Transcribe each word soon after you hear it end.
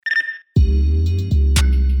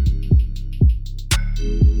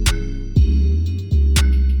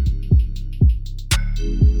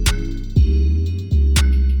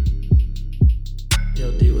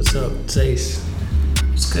It's Ace.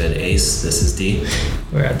 It's good, Ace. This is D.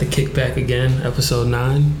 We're at the Kickback again, episode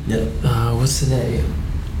 9. Yep. What's today?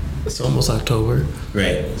 It's almost October.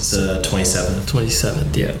 Right. It's the 27th.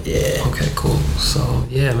 27th, yeah. Yeah. Okay, cool. So,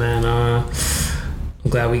 yeah, man. I'm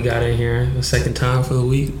glad we got in here the second time for the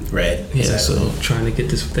week. Right. Yeah, exactly. so trying to get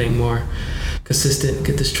this thing more consistent,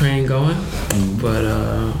 get this train going. But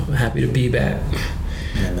happy to be back.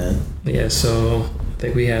 Yeah, man. Yeah, so I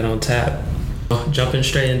think we had on tap. Jumping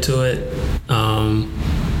straight into it,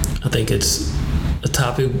 I think it's a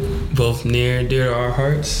topic both near and dear to our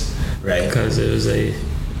hearts. Right. Because it was a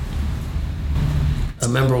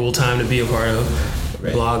memorable time to be a part of.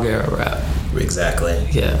 Right. Blog era rap. Exactly.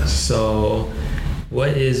 Yeah. So,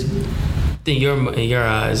 what is in your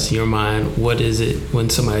eyes, your mind? What is it when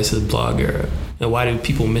somebody says blog era, and why do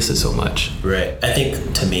people miss it so much? Right. I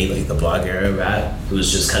think to me, like the blog era rap, it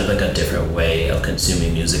was just kind of like a different way of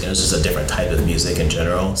consuming music, and it was just a different type of music in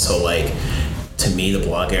general. So like, to me, the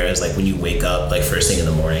blog era is like when you wake up like first thing in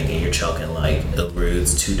the morning and you're chucking like the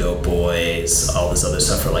Roots, Two Dope Boys, all this other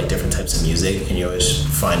stuff for like different types of music, and you're always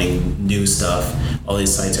finding new stuff. All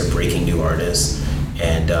these sites are breaking new artists,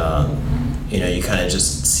 and you kind of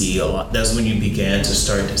just see a lot. That's when you began to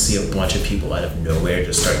start to see a bunch of people out of nowhere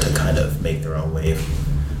just start to kind of make their own wave.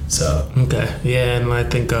 So okay, yeah, and I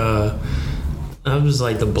think I was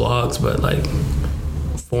like the blogs, but like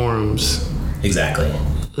forums. Exactly.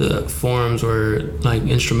 Forums were like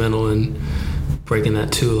instrumental in breaking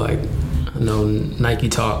that too. Like I know Nike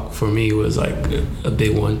Talk for me was like a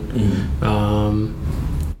big one.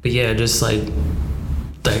 But yeah, just like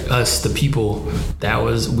us, the people,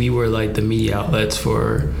 we were like the media outlets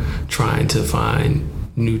for trying to find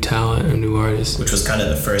new talent or new artists. Which was kind of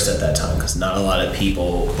the first at that time, because not a lot of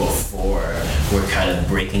people before were kind of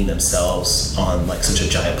breaking themselves on like such a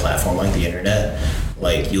giant platform like the internet.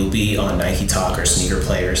 Like you'll be on Nike Talk or Sneaker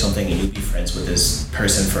Play or something, and you'll be friends with this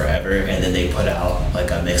person forever, and then they put out like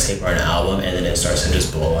a mixtape or an album, and then it starts to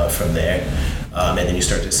just blow up from there. And then you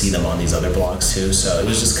start to see them on these other blogs too. So it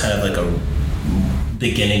was just kind of like a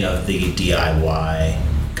beginning of the DIY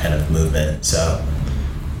kind of movement. So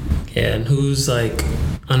yeah, and who's like,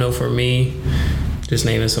 I know for me, just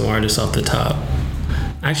naming some artists off the top.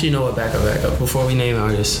 Actually, you know what? Back up. Before we name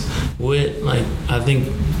artists,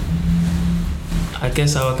 I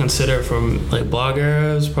guess I would consider from like blog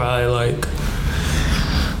era is probably like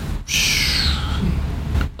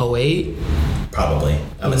 08. Probably.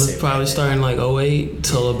 I would say probably starting like 08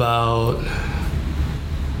 till about,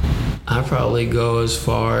 I'd probably go as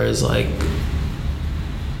far as like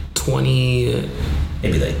 20.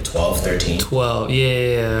 Maybe like 12, 13. 12,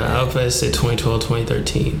 yeah. I would probably say 2012,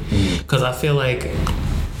 2013. Because I feel like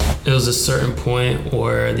it was a certain point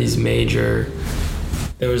where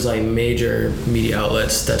there was like major media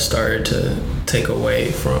outlets that started to take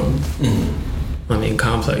away from, I mean,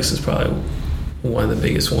 Complex is probably one of the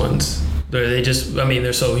biggest ones.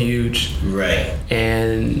 They're so huge. Right.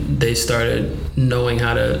 And they started knowing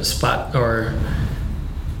how to spot or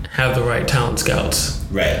have the right talent scouts.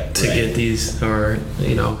 Right. To get these,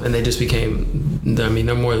 and they just became,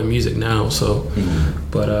 they're more than music now, so.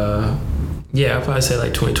 But, yeah, I'd probably say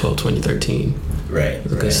like 2012, 2013. Right.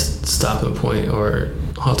 Was a good stopping point or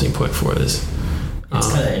halting point for this. It's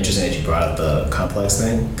kind of interesting that you brought up the Complex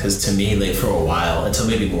thing, because to me, like for a while, until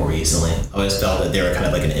maybe more recently, I always felt that they were kind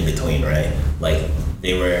of like an in-between, right? Like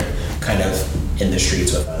they were kind of in the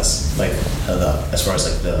streets with us, like as far as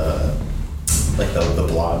like the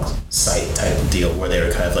blog site type of deal, where they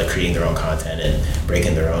were kind of like creating their own content and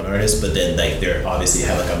breaking their own artists, but then like they're obviously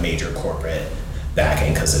have like a major corporate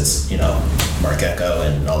backing because it's Mark Echo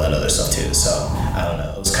and all that other stuff too. So I don't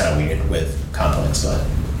know, it was kind of weird with Complex, but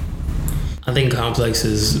I think Complex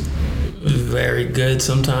is very good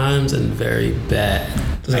sometimes and very bad.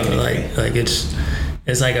 Like it's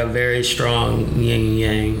like a very strong yin and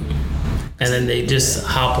yang, and then they just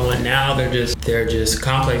hop on. Now they're just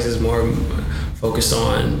Complex is more focused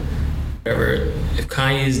on whatever. If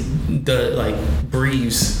Kanye's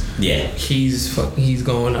breathes, yeah, he's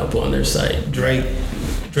going up on their site. Drake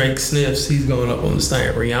sniffs, he's going up on the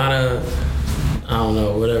site. Rihanna, I don't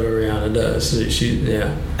know, whatever Rihanna does.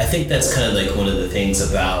 Yeah. I think that's kind of like one of the things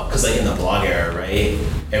about, because like in the blog era, right?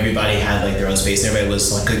 Everybody had like their own space and everybody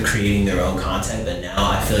was like creating their own content. But now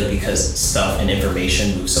I feel like because stuff and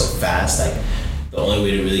information moves so fast, like the only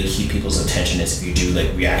way to really keep people's attention is if you do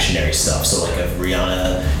like reactionary stuff. So like if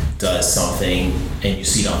Rihanna does something and you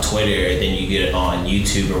see it on Twitter, then you get it on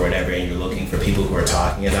YouTube or whatever, and you're looking for people who are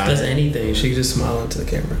talking about it. Does anything. She can just smile into the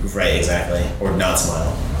camera. Right, exactly. Or not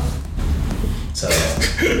smile. So,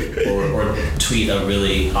 or tweet a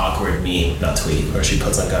really awkward meme, not tweet, or she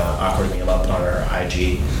puts like a awkward meme up on her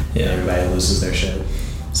IG, and everybody loses their shit.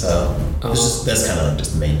 So that's kind of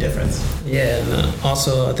just the main difference. Yeah, and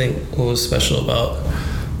also I think what was special about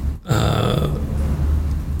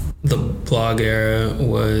the blog era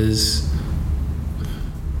was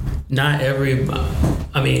not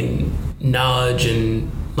knowledge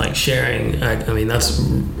and like sharing. I mean, that's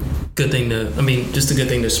a good thing just a good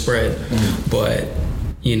thing to spread. Mm-hmm. But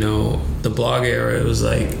the blog era, it was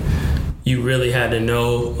like you really had to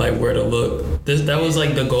know like where to look. That was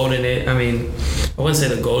like the golden age. I mean, I wouldn't say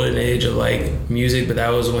the golden age of like music, but that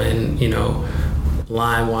was when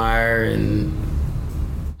LimeWire and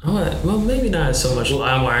maybe not so much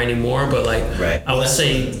LimeWire anymore, but like I would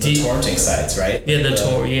say the torrenting sites, right? Yeah, the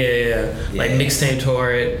torrent. Yeah. Like Mixtape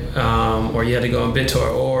Torrent, or you had to go on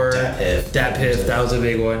BitTorrent or DatPiff. That was a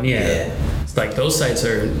big one. Yeah. It's like those sites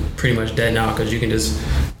are pretty much dead now because you can just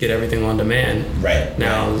get everything on demand. Right.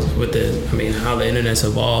 Now with how the internet's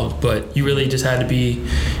evolved, but you really just had to be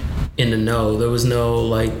in the know. There was no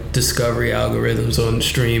like discovery algorithms on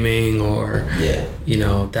streaming or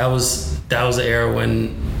that was the era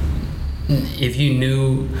when if you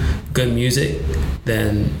knew good music,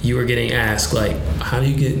 then you were getting asked like, how do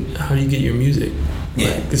you get your music?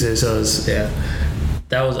 That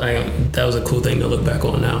was a cool thing to look back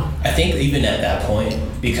on now. I think even at that point,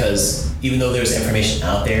 because even though there was information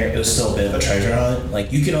out there, it was still a bit of a treasure hunt.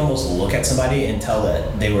 Like you could almost look at somebody and tell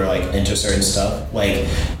that they were like into certain stuff. Like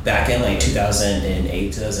back in like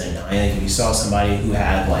 2008, 2009, like if you saw somebody who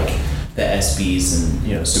had like the SBs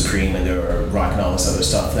and Supreme and they were rocking all this other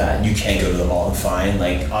stuff that you can't go to the mall and find.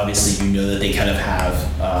 Like obviously that they kind of have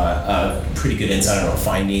a pretty good insight on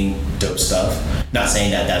finding dope stuff. Not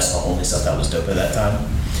saying that that's the only stuff that was dope at that time,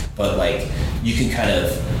 but like you can kind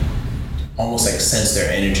of almost like sense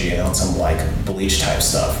their energy on some like Bleach type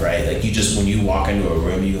stuff, right? Like you just when you walk into a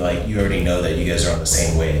room, you already know that you guys are on the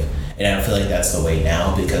same wave. And I don't feel like that's the way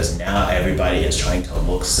now, because now everybody is trying to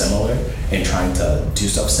look similar and trying to do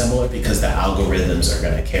stuff similar because the algorithms are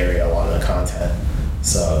going to carry a lot of the content.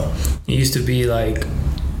 So it used to be like,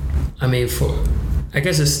 I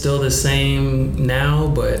guess it's still the same now,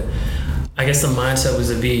 but I guess the mindset was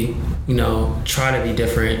to be, try to be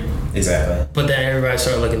different. Exactly. But then everybody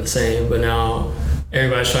started looking the same, but now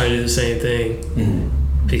everybody's trying to do the same thing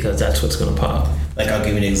because that's what's going to pop. Like I'll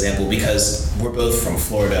give you an example, because we're both from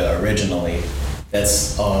Florida originally.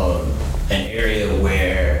 That's an area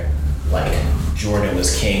where like Jordan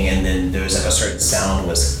was king, and then there was like a certain sound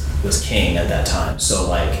was king at that time. So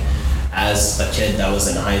like as a kid that was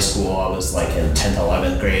in high school, I was like in 10th,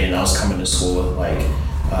 11th grade, and I was coming to school with like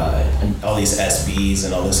and all these SBs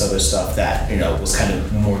and all this other stuff that was kind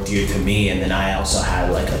of more dear to me. And then I also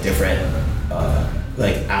had like a different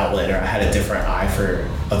like outlet, or I had a different eye for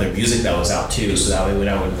other music that was out too, so that way when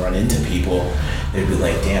I would run into people, they'd be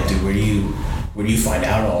like, damn dude, where do you find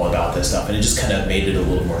out all about this stuff? And it just kind of made it a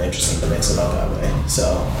little more interesting to mix it up that way.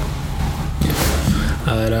 So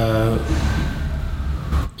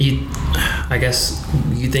I guess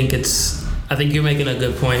you think I think you're making a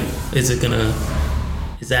good point. Is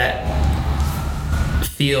that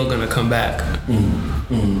feel gonna come back?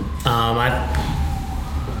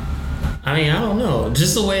 I mean, I don't know.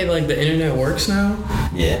 Just the way like the internet works now.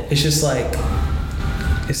 Yeah. It's just like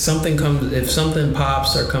if something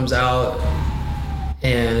pops or comes out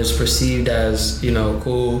and is perceived as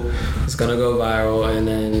cool, it's gonna go viral, and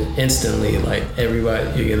then instantly like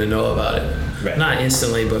everybody, you're gonna know about it. Right. Not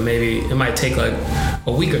instantly, but maybe it might take like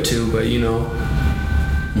a week or two. But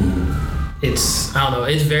it's, I don't know.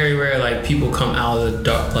 It's very rare like people come out of the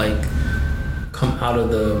dark, like come out of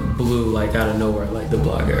the blue, like out of nowhere, like the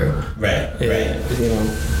blog era. Right.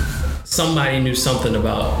 Somebody knew something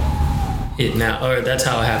about it now, or that's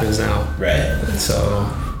how it happens now. Right. So.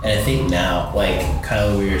 And I think now, like kind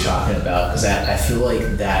of what we were talking about, because I feel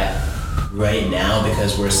like that right now,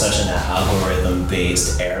 because we're such in an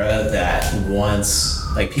algorithm-based era, that once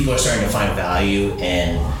like people are starting to find value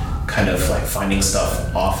in kind of like finding stuff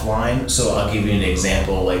offline. So I'll give you an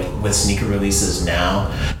example, like with sneaker releases now,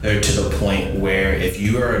 they're to the point where if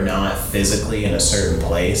you are not physically in a certain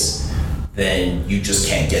place, then you just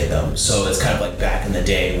can't get them. So it's kind of like back in the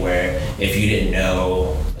day where if you didn't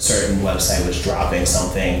know a certain website was dropping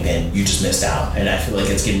something, then you just missed out. And I feel like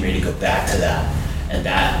it's getting ready to go back to that. And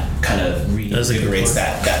that kind of reinvigorates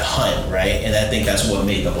that hunt, right? And I think that's what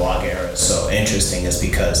made the blog era so interesting, is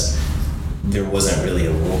because there wasn't really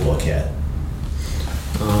a rule book yet.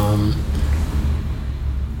 I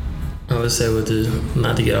would say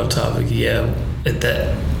not to get off topic,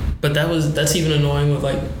 that's even annoying with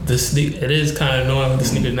like the sneaker. It is kind of annoying with the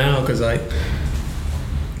sneaker now, because like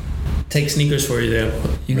take sneakers for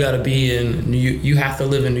example. You got to be in you have to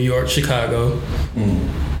live in New York, Chicago,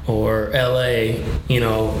 or LA,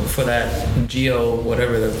 for that geo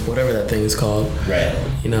whatever that thing is called. Right.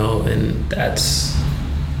 And that's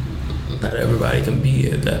not everybody can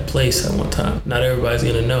be at that place at one time. Not everybody's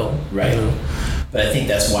gonna know. Right. But I think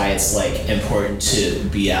that's why it's like important to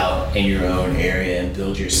be out in your own area and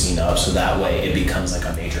build your scene up, so that way it becomes like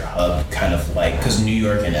a major hub, kind of like, because New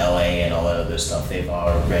York and LA and all that other stuff, they've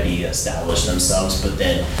already established themselves. But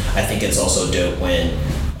then I think it's also dope when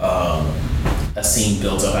a scene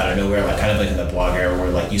builds up out of nowhere, like kind of like in the blog era,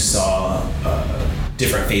 where like you saw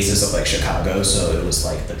different phases of like Chicago. So it was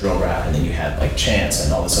like the drill rap, and then you had like chants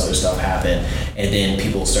and all this other stuff happen, and then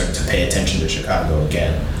people started to pay attention to Chicago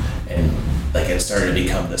again, and like it started to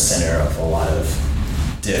become the center of a lot of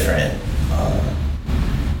different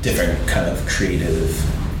kind of creative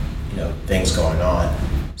things going on.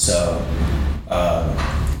 So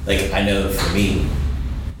like I know for me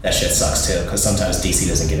that shit sucks too, because sometimes DC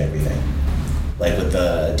doesn't get everything, like with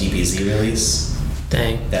the DPZ release.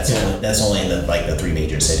 Dang. That's only in the 3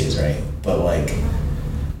 major cities, right? But like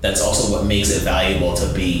that's also what makes it valuable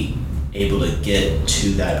to be able to get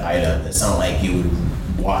to that item. It's not like you would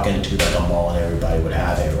walk into like a mall and everybody would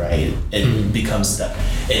have it, right? It becomes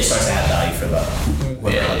it starts to have value for the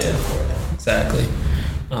whoever hunted for it. Exactly.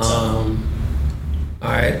 All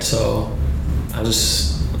right, so I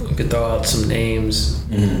could throw out some names.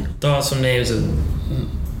 Throw out some names of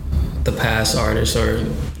the past artists, or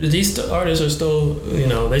these artists are still,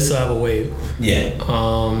 they still have a wave. Yeah.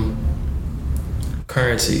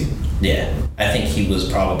 Currency. Yeah, I think he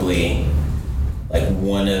was probably like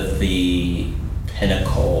one of the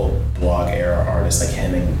pinnacle blog era artists, like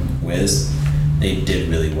him and Wiz. They did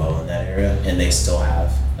really well in that era, and they still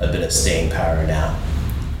have a bit of staying power now.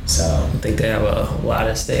 So I think they have a lot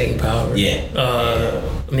of staying power. Yeah. I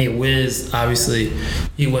mean, Wiz, obviously,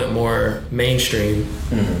 he went more mainstream,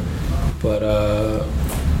 but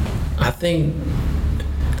I think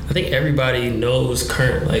everybody knows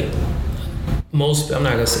I'm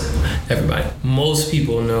not gonna say everybody. Most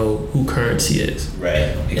people know who Currency is.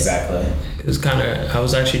 Right. Exactly. It was I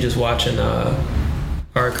was actually just watching.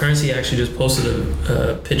 Our Currency actually just posted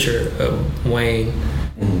a picture of Wayne,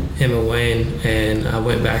 him and Wayne, and I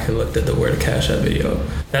went back and looked at the Where the Cash At video.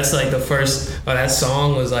 That's like the first. That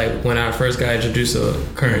song was like when I first got introduced to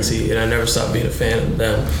Currency, and I never stopped being a fan of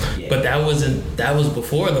them. Yeah. But that was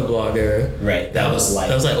before the blog era. Right. That was like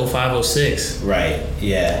 05, 06. Right.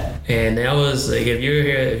 Yeah. And that was like if you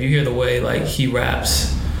hear the way like he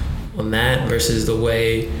raps on that versus the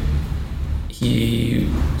way he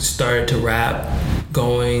started to rap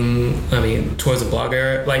towards the blog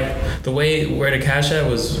era, like the way Where the Cash At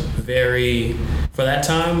was very, for that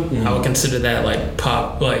time, I would consider that like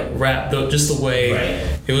pop, like rap, just the way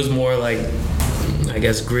it was more like, I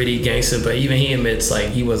guess, gritty gangster, but even he admits like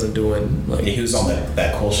he wasn't doing like, he was on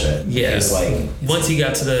that cool shit. Yeah. He was like, once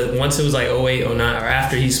it was like 08, 09, or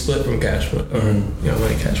after he split from Cash Money, or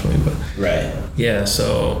Money Cash Money, but right. Yeah,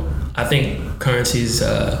 so I think Currency's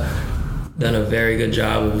done a very good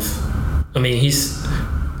job of, he's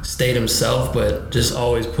stayed himself, but just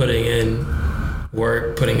always putting in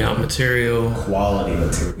work, putting out material. Quality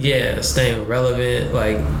material. Yeah, staying relevant.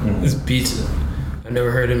 Like, his beats, I've never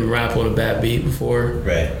heard him rap on a bad beat before.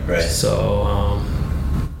 Right. So,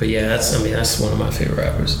 but yeah, that's one of my favorite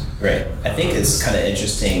rappers. Right. I think it's kind of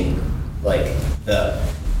interesting, like, the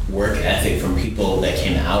work ethic from people that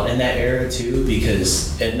came out in that era, too,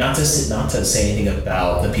 because, and not to say anything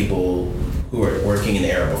about the people who were working in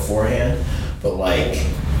the era beforehand, but like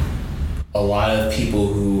a lot of people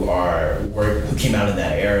who came out in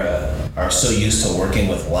that era are so used to working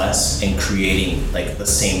with less and creating like the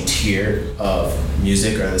same tier of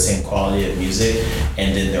music or the same quality of music,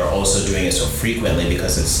 and then they're also doing it so frequently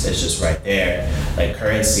because it's just right there. Like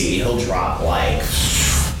Currency, he'll drop like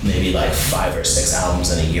maybe like 5 or 6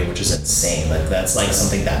 albums in a year, which is insane. Like that's like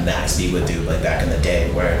something that Max B would do like back in the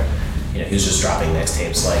day, where he was just dropping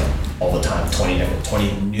mixtapes like all the time, 20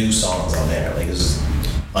 new songs on there. Like, this is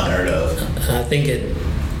unheard of. I think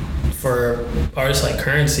for artists like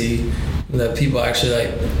Currency, that people actually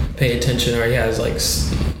like pay attention, or he has like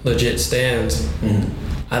legit stands.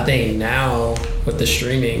 I think now with the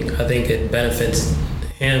streaming, I think it benefits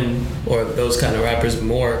him or those kind of rappers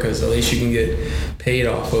more, because at least you can get paid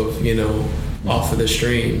off of off of the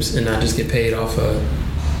streams and not just get paid off of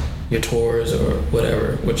your tours or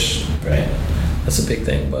whatever, which that's a big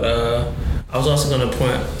thing. But I was also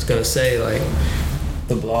gonna say like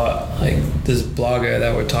the blog, like this blogger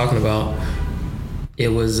that we're talking about, it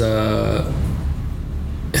was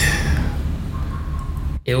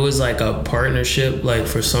it was like a partnership. Like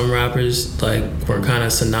for some rappers, like were kind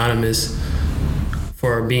of synonymous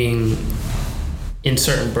for being in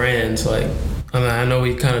certain brands. Like, I mean, I know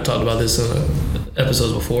we kind of talked about this in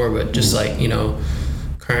episodes before, but just like, you know,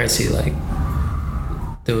 Currency, like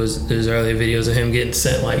there's earlier videos of him getting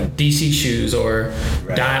sent like DC shoes or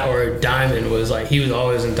or Diamond was like, he was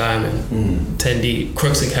always in Diamond. 10 Deep.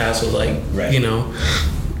 Crooks and Cass was like, you know,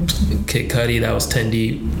 Kid Cudi, that was 10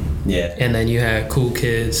 Deep. Yeah. And then you had Cool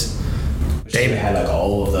Kids. They had like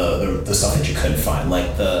all of the stuff that you couldn't find,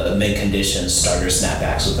 like the mid-condition starter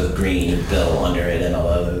snapbacks with the green bill under it and all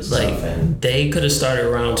that other stuff. And they could have started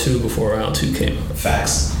round 2 before round 2 came.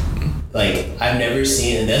 Facts. Like, I've never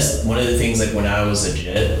seen, and that's one of the things, like when I was a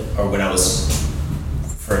JIT, or when I was,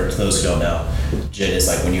 for those who don't know, JIT is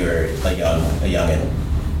like when you were a youngin'.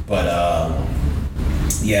 But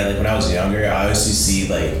yeah, like when I was younger, I always used to see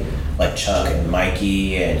like Chuck and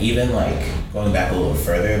Mikey, and even like going back a little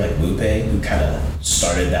further, like Lupe, who kind of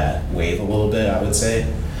started that wave a little bit, I would say.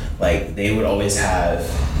 Like, they would always have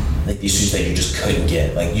like these shoes that you just couldn't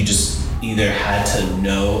get. Like, you just either had to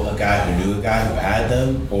know a guy who knew a guy who had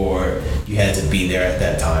them, or you had to be there at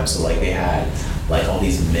that time. So like they had like all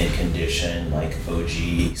these mid-condition like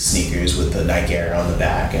OG sneakers with the Nike Air on the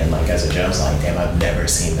back, and like as a Jones, like, damn, I've never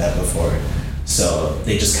seen that before. So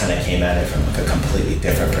they just kind of came at it from like a completely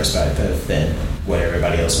different perspective than what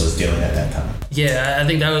everybody else was doing at that time. Yeah, I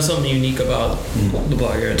think that was something unique about the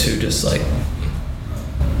Blog Era too, just like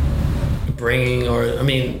bringing, or I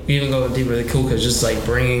mean, even going deeper than Cool Kids, just like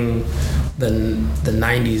bringing the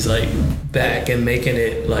 90s like back and making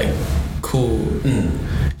it like cool. And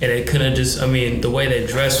it couldn't just, I mean, the way they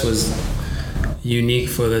dressed was unique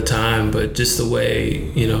for the time, but just the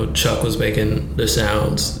way, you know, Chuck was making the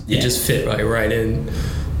sounds, it just fit right in.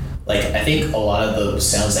 Like, I think a lot of the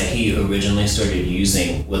sounds that he originally started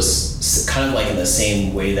using was kind of like in the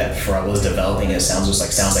same way that Pharrell was developing his sounds, was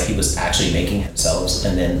like sounds that he was actually making himself,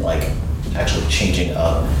 and then like actually changing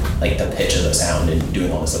up like the pitch of the sound and doing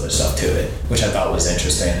all this other stuff to it, which I thought was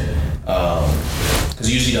interesting. Because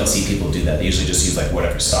usually you don't see people do that. They usually just use like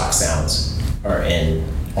whatever stock sounds are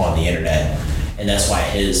on the internet, and that's why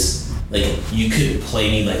his, like, you could play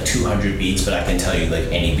me like 200 beats, but I can tell you like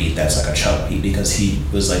any beat that's like a Chuck beat, because he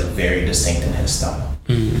was like very distinct in his style.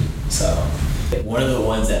 So one of the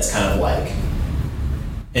ones that's kind of like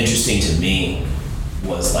interesting to me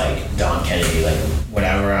was like Dom Kennedy. Like,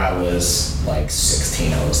 whenever I was like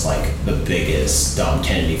 16, I was like the biggest Dom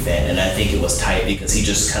Kennedy fan, and I think it was tight because he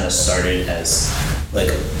just kind of started as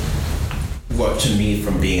like, what to me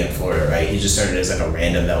from being in Florida, right? He just started as like a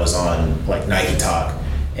random that was on like Nike Talk,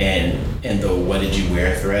 and the what did you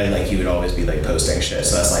wear thread, like he would always be like posting shit.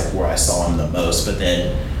 So that's like where I saw him the most. But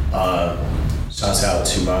then shouts out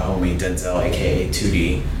to my homie Denzel, aka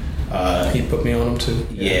 2D. He put me on him too.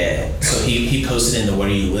 Yeah. So he posted in the what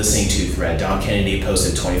are you listening to thread. Dom Kennedy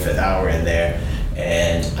posted 25th Hour in there,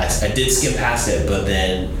 and I did skip past it, but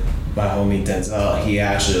then my homie Denzel, he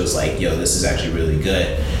actually was like, yo, this is actually really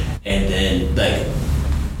good. And then like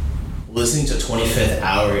listening to 25th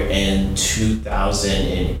Hour in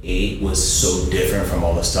 2008 was so different from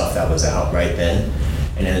all the stuff that was out right then.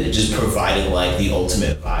 And then it just provided like the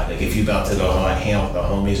ultimate vibe. Like, if you're about to go hang out with the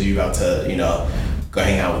homies, or you're about to, you know, go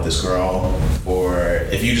hang out with this girl, or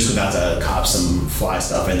if you're just about to cop some fly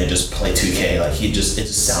stuff and then just play 2K, like it just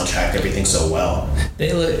soundtracked everything so well.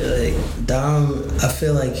 They look like Dom. I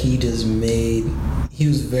feel like he was very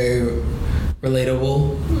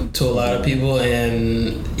relatable to a lot of people,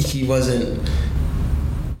 and you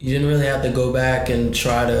didn't really have to go back and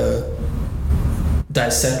try to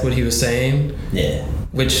dissect what he was saying. Yeah.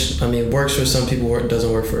 Which, I mean, works for some people,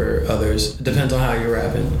 doesn't work for others. It depends on how you're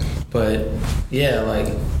rapping. But yeah,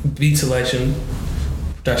 like beat selection,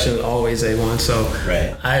 production is always A1. So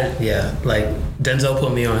right. Like Denzel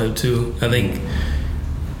put me on him too. I think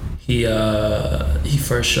he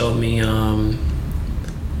first showed me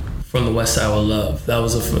From the West Side with Love. That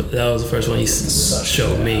was the first one he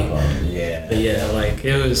showed me. Yeah. But yeah, like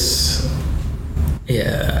it was.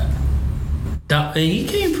 Yeah. He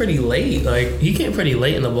came pretty late. Like he came pretty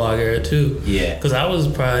late in the Blog Era too. Yeah. Because I was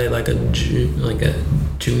probably like a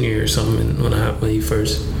junior or something when he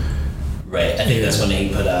first. Right. I think that's when he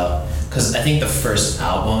put out. Because I think the first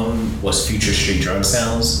album was Future Street Drug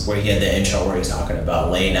Sounds, where he had the intro where he's talking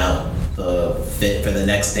about laying out the fit for the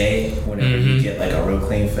next day whenever you get like a real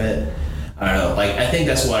clean fit. I don't know. Like, I think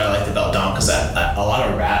that's what I liked about Dom, because a lot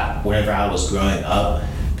of rap, whenever I was growing up,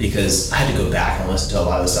 because I had to go back and listen to a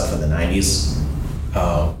lot of the stuff in the 90s.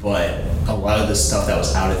 But a lot of the stuff that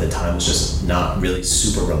was out at the time was just not really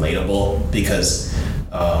super relatable, because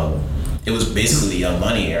it was basically the Young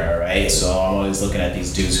Money era, right? So I'm always looking at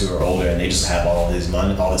these dudes who are older and they just have all this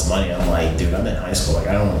money. I'm like, dude, I'm in high school. Like,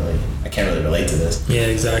 I can't really relate to this. Yeah,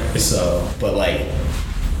 exactly. So, but like,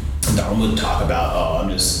 Dom would talk about, I'm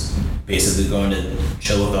just basically going to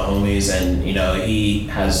chill with the homies, and you know, he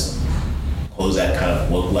has clothes that kind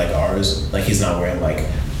of look like ours. Like, he's not wearing like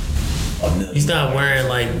he's not wearing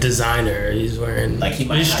like designer. He's wearing like he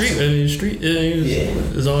might street.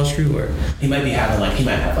 It's all streetwear. He might have like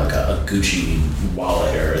a Gucci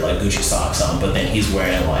wallet or like Gucci socks on, but then he's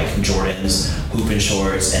wearing like Jordans, hooping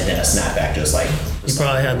shorts, and then a snapback, just like. He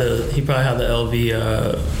probably had the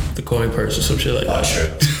LV the coin purse or some shit like that. Oh,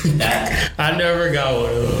 true. That I never got one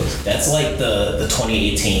of those. That's like the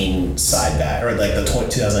 2018 side bag, or like the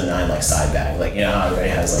 2009 like side bag. Like, you know how everybody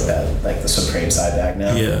has like that, like the Supreme side bag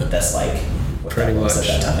now. Yeah. That's like what pretty that much was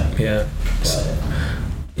at that time. Yeah. But,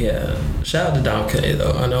 yeah. Shout out to Dom K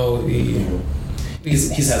though. I know he's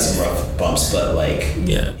had some rough bumps, but like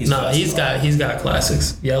he's got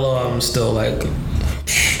classics. Yellow, I'm still like.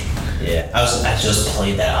 Yeah, I just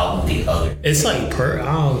played that album the other. It's like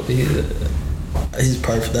he's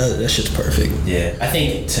perfect. That shit's perfect. Yeah, I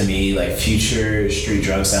think to me, like Future, Street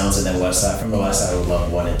Drug Sounds, and then West Side, from the West Side, I would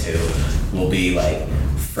love 1 and 2 will be like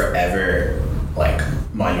forever like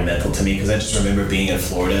monumental to me, because I just remember being in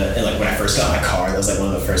Florida, and like when I first got my car, that was like one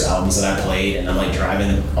of the first albums that I played, and I'm like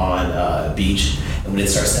driving on a beach, and when it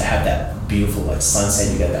starts to have that beautiful like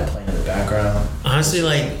sunset, you got that playing in the background. Honestly,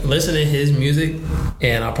 like listening to his music,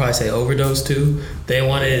 and I'll probably say Overdose too, they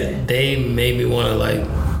made me want to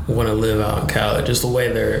live out in Cali, just the way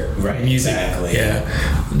their music,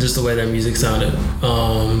 just the way their music sounded.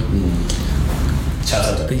 Shout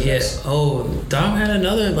out to Dom had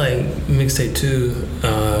another like mixtape too.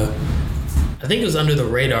 I think it was Under the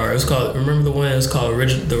Radar. It was called. Remember the one? It was called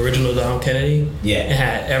the original Dom Kennedy. Yeah. It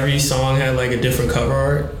had every song had like a different cover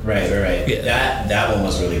art. Right. Yeah. That one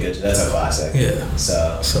was really good. That's a classic. Yeah.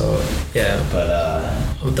 So yeah. But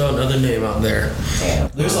I'll throw another name out there. Damn.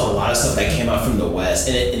 There's a lot of stuff that came out from the West,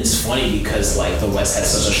 and it's funny because like the West had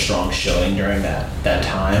such a strong showing during that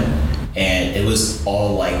time, and it was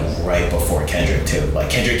all like right before Kendrick too.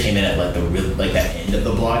 Like Kendrick came in at like that end of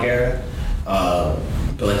the Blog era.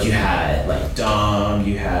 But like you had like Dom,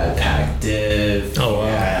 you had Pac Div, you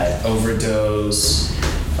had Overdose,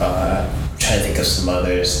 I'm trying to think of some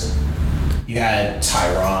others. You had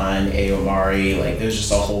Tyron, Aomari, like there's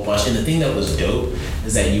just a whole bunch. And the thing that was dope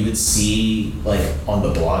is that you would see like on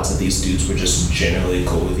the blogs that these dudes were just generally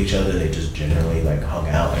cool with each other. They just generally like hung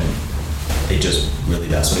out and they just really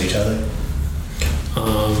messed with each other.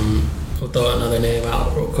 We'll throw another name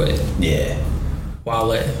out real quick. Yeah.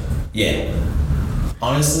 Wale. Yeah.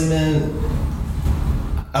 Honestly, man,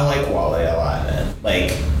 I like Wale a lot, man.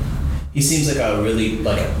 Like, he seems like a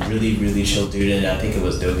really chill dude, and I think it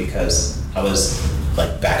was dope because I was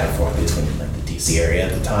like back and forth between like the DC area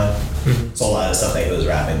at the time. Mm-hmm. So a lot of stuff that he was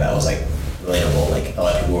rapping that was like relatable. Like a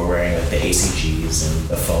lot of people were wearing like the ACGs and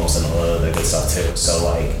the phones and all of the good stuff too. So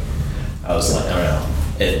like, I was like, I don't know,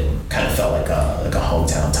 it kind of felt like a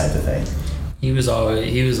hometown type of thing. He was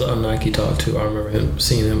on Nike Talk too. I remember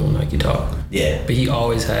seeing him on Nike Talk. Yeah. But he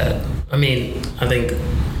always had. I mean, I think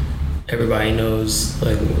everybody knows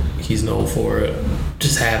like he's known for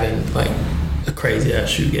just having like a crazy ass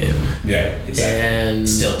shoe game. Yeah, exactly. And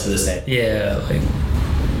still to this day. Yeah, like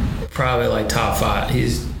probably like top 5.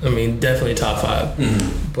 Definitely top 5.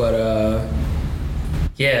 Mm-hmm. But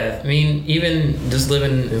yeah, I mean, even just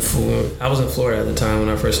living in Florida, I was in Florida at the time when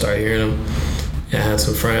I first started hearing him. And I had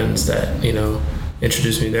some friends that,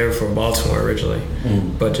 introduced me there from Baltimore originally.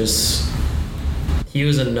 Mm. But just, he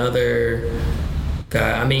was another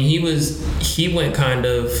guy. I mean, he went kind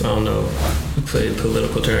of, I don't know, play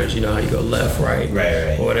political terms, how you go left, right,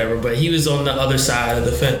 or whatever. But he was on the other side of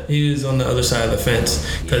the fence.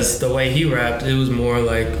 Because the way he rapped, it was more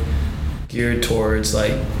like geared towards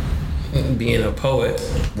like being a poet,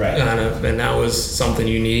 right? Kind of, and that was something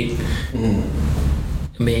unique. Mm.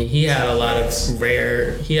 I mean, he had a lot of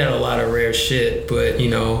rare shit, but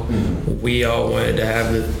we all wanted to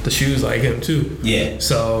have the shoes like him too. Yeah.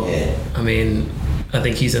 So, I mean, I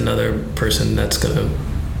think he's another person that's gonna.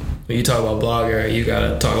 When you talk about Blogger, you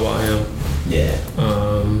gotta talk about him. Yeah.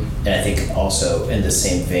 And I think also in the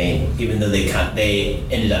same vein, even though they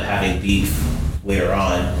ended up having beef later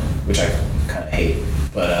on, which I kind of hate,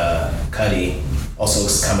 but Cudi also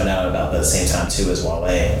was coming out about the same time too as Wale,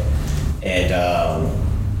 and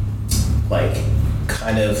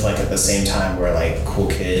kind of like at the same time where like Cool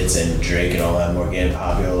Kids and Drake and all that were getting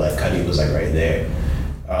popular, like Cudi was like right there,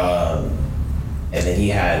 and then he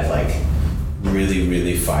had like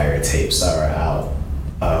really fire tapes that were out.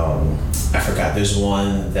 I forgot. There's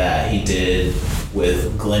one that he did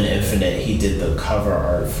with Glenn Infinite. He did the cover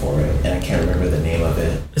art for it, and I can't remember the name of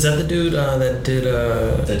it. Is that the dude that did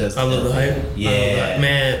That does I Love the Hype? Yeah.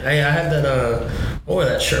 Man, I had that I wore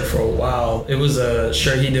that shirt for a while. It was a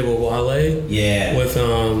shirt he did with Wale. Yeah. With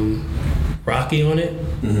Rocky on it.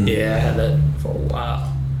 Mhm. Yeah, I had that for a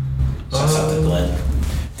while. Shouts out to Glenn.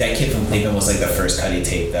 That Kid from Cleveland was like the first Cudi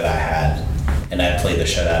tape that I had, and I played the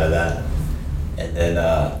shit out of that. And then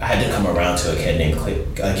I had to come around to a kid named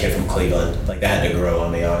a Kid from Cleveland. Like that had to grow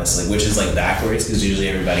on me, honestly, which is like backwards because usually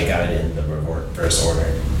everybody got it in the reverse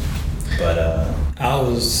order. But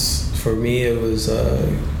for me, it was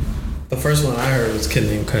the first one I heard was Kid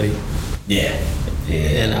Named Cudi. yeah.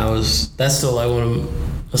 And that's still like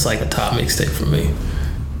it's like a top mixtape for me.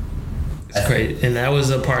 It's great. And that was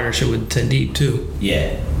a partnership with Ten Deep too.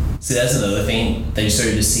 Yeah. See, that's another thing that you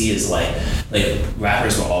started to see is like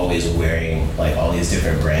rappers were always wearing like all these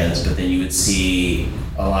different brands, but then you would see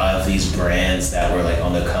a lot of these brands that were like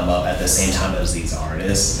on the come up at the same time as these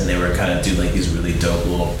artists, and they were kind of do like these really dope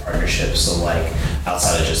little partnerships. So like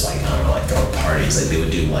outside of just like, I don't know, like throwing parties, like they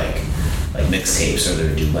would do like mixtapes, or they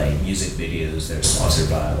would do like music videos. They're sponsored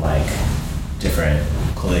by like different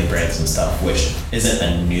clothing brands and stuff, which isn't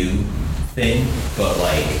a new thing, but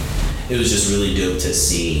like it was just really dope to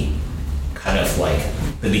see kind of like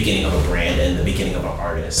the beginning of a brand and the beginning of an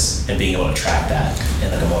artist and being able to track that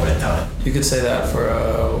in like a moment in time. You could say that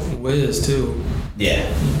for Wiz too.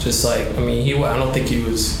 Yeah. Just like, I mean, I don't think he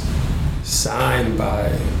was signed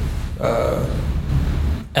by,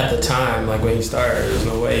 at the time, like when he started, there's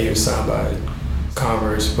no way he was signed by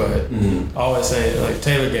Converse, but always saying like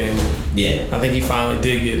Taylor Gang. Yeah. I think he finally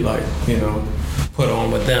did get like, put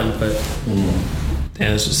on with them, but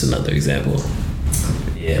it's just another example.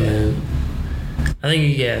 Yeah. And I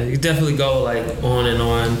think, you definitely go like on and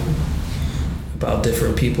on about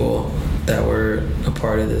different people that were a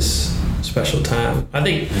part of this special time. I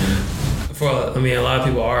think a lot of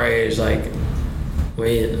people our age, like,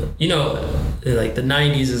 when, like the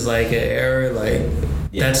 90s is like an era, like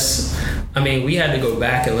we had to go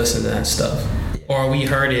back and listen to that stuff. Or we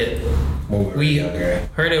heard it,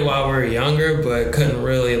 heard it while we were younger, but couldn't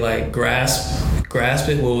really like grasp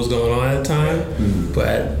it, what was going on at the time. Mm-hmm.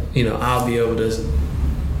 But I'll be able to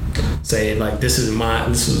say like this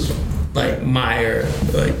was like my era,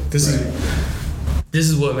 like this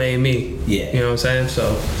is what made me. Yeah. You know what I'm saying?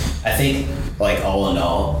 So I think like all in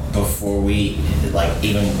all, before we like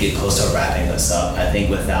even get close to wrapping this up, I think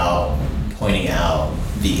without pointing out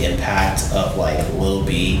the impact of like Lil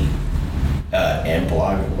B and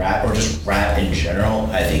blog rap, or just rap in general,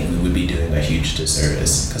 I think we would be doing a huge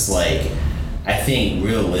disservice. Because like I think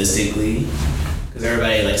realistically, because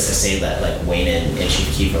everybody likes to say that like Wayne and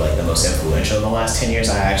Chief Keef are like the most influential in the last 10 years,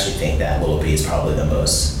 I actually think that Lil B is probably the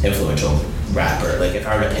most influential rapper. Like if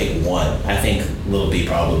I were to pick one, I think Lil B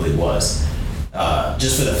probably was.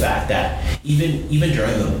 Just for the fact that even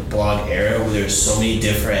during the blog era, where there's so many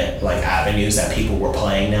different like avenues that people were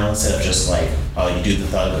playing now, instead of just like, oh, you do the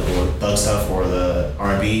thug stuff or the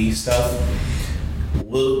R&B stuff,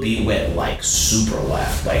 Lil B went like super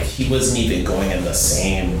left. Like he wasn't even going in the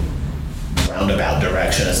same roundabout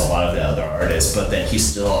direction as a lot of the other artists, but then he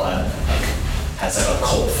still has like a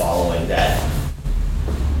cult following that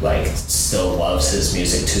like still loves his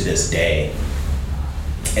music to this day.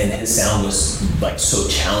 And his sound was like so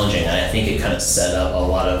challenging, and I think it kind of set up a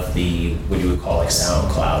lot of the what you would call like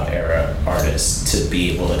SoundCloud era artists to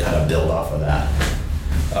be able to kind of build off of that.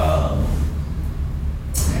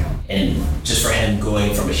 And just for him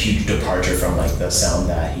going from a huge departure from like the sound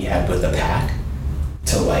that he had with the Pack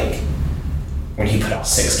to like when he put out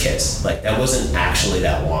 6 Kids, like that wasn't actually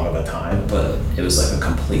that long of a time, but it was like a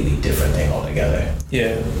completely different thing altogether.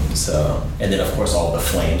 yeah, So, and then of course all the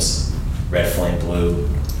flames, Red Flame, Blue,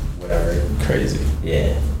 whatever. crazy.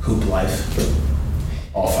 Yeah, Hoop Life,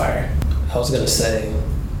 all fire. I was gonna say,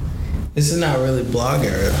 this is not really blog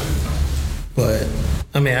era, but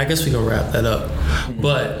I guess we can wrap that up. Mm-hmm.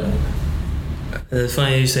 But it's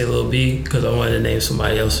funny you say Lil B, because I wanted to name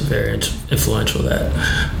somebody else very influential that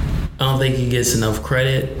I don't think he gets enough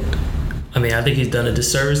credit. I think he's done a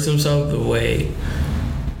disservice to himself, the way,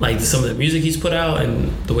 like some of the music he's put out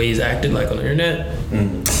and the way he's acted like on the internet.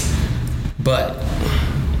 Mm-hmm. But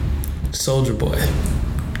Soulja Boy.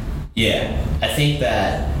 Yeah, I think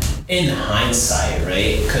that in hindsight,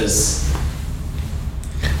 right? Because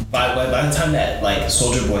by the time that like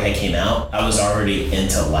Soulja Boy had came out, I was already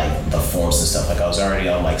into like the forms and stuff. Like I was already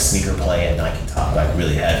on like Sneaker Play and Nike Top, like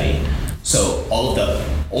really heavy. So all of the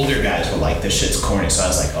older guys were like, this shit's corny. So I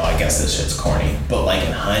was like, oh, I guess this shit's corny. But like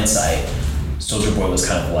in hindsight, Soulja Boy was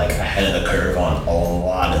kind of like ahead of the curve on a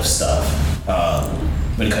lot of stuff.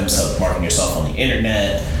 When it comes to marketing yourself on the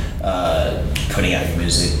internet, putting out your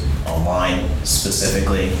music online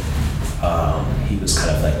specifically, he was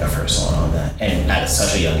kind of like the first one on that, and at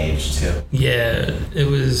such a young age too. Yeah, it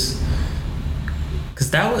was,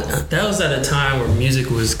 because that was at a time where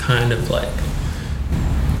music was kind of like,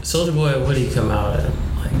 Soulja Boy, what did he come out at?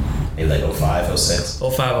 Like Maybe like 05, 06.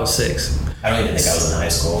 05, 06. I don't even think I was in high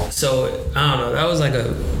school. So I don't know. That was like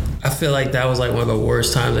I feel like that was like one of the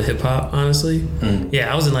worst times of hip hop, honestly.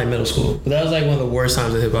 Yeah, I was in like middle school, but that was like one of the worst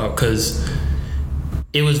times of hip hop because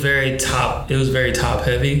it was very top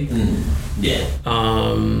heavy. Yeah.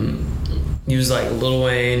 You was like Lil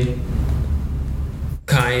Wayne,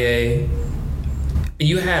 Kanye.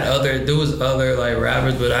 There was other like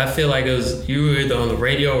rappers, but I feel like you were either on the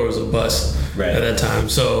radio or it was a bus at that time.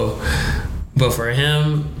 So, but for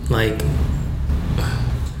him, like,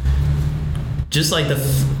 just like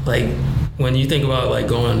when you think about like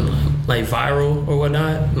going like viral or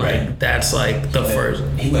whatnot, like that's like the first.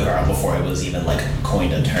 He went viral before it was even like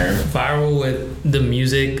coined a term. Viral with the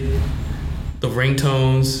music, the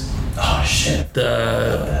ringtones. Oh shit.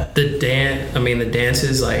 The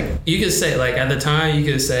dances, like you could say, like at the time you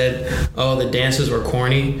could have said, oh, the dances were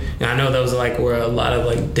corny, and I know that was like where a lot of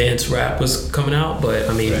like dance rap was coming out, but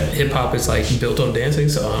I mean hip hop is like built on dancing,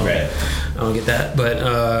 so I don't get that. But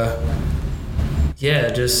yeah,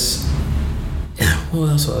 just what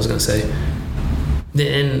else was I gonna say?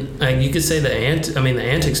 And like you could say the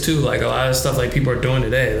antics too, like a lot of stuff like people are doing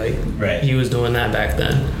today, like he was doing that back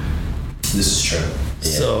then. This is true.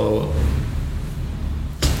 Yeah. So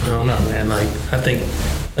I don't know, man. Like I think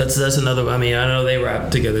that's another. I mean, I know they rap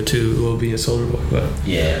together too. Lil B and Soulja Boy, but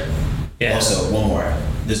yeah. Also, one more.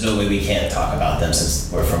 There's no way we can't talk about them since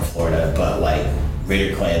we're from Florida. But like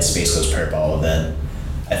Raider Clan, Space Coast Purp, all of them.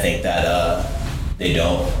 I think that they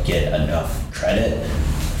don't get enough credit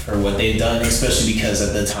for what they've done, especially because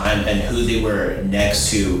at the time and who they were next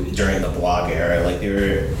to during the blog era. Like they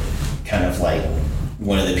were kind of like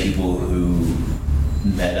one of the people who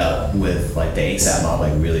met up with like the ASAP mob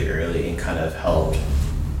like really early and kind of helped.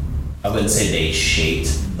 I wouldn't say they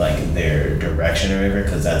shaped like their direction or whatever,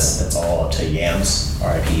 because that's all up to Yams,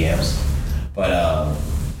 RIP Yams. But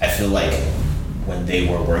I feel like when they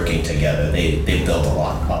were working together, they built a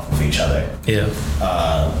lot off of each other. Yeah.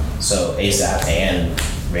 So ASAP and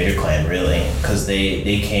Raider Clan really, because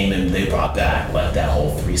they came and they brought back like that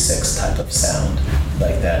whole 3-6 type of sound,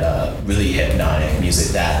 like that really hypnotic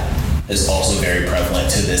music that is also very prevalent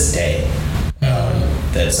to this day.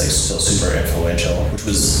 That's like still super influential, which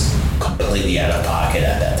was completely out of pocket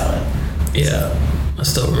at that time. Yeah, so. I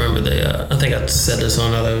still remember I think I said this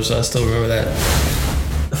on others. So I still remember that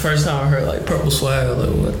the first time I heard like Purple Swag, I was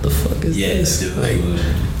like, what the fuck is this? Dude. Like,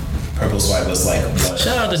 Purple Swag was like.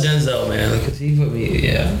 Shout out to Denzel, man, because he put me. He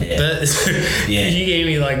gave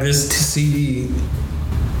me like this CD.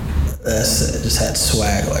 Just had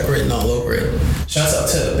swag like written all over it. Shouts out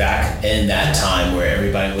to back in that time where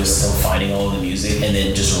everybody was still finding all the music and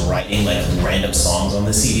then just writing like random songs on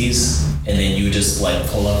the CDs, and then you just like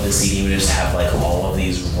pull up the CD and you just have like all of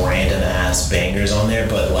these random ass bangers on there,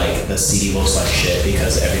 but like the CD looks like shit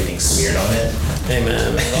because everything's smeared on it. Hey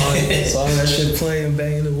man, as long as that shit playing,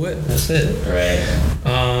 banging the whip, that's it. Right.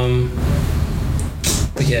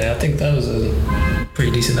 But yeah, I think that was a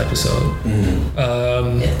pretty decent episode.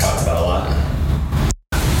 Talked about a lot.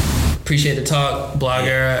 Appreciate the talk, blog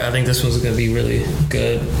era. I think this one's gonna be really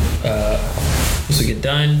good once we get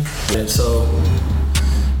done. And so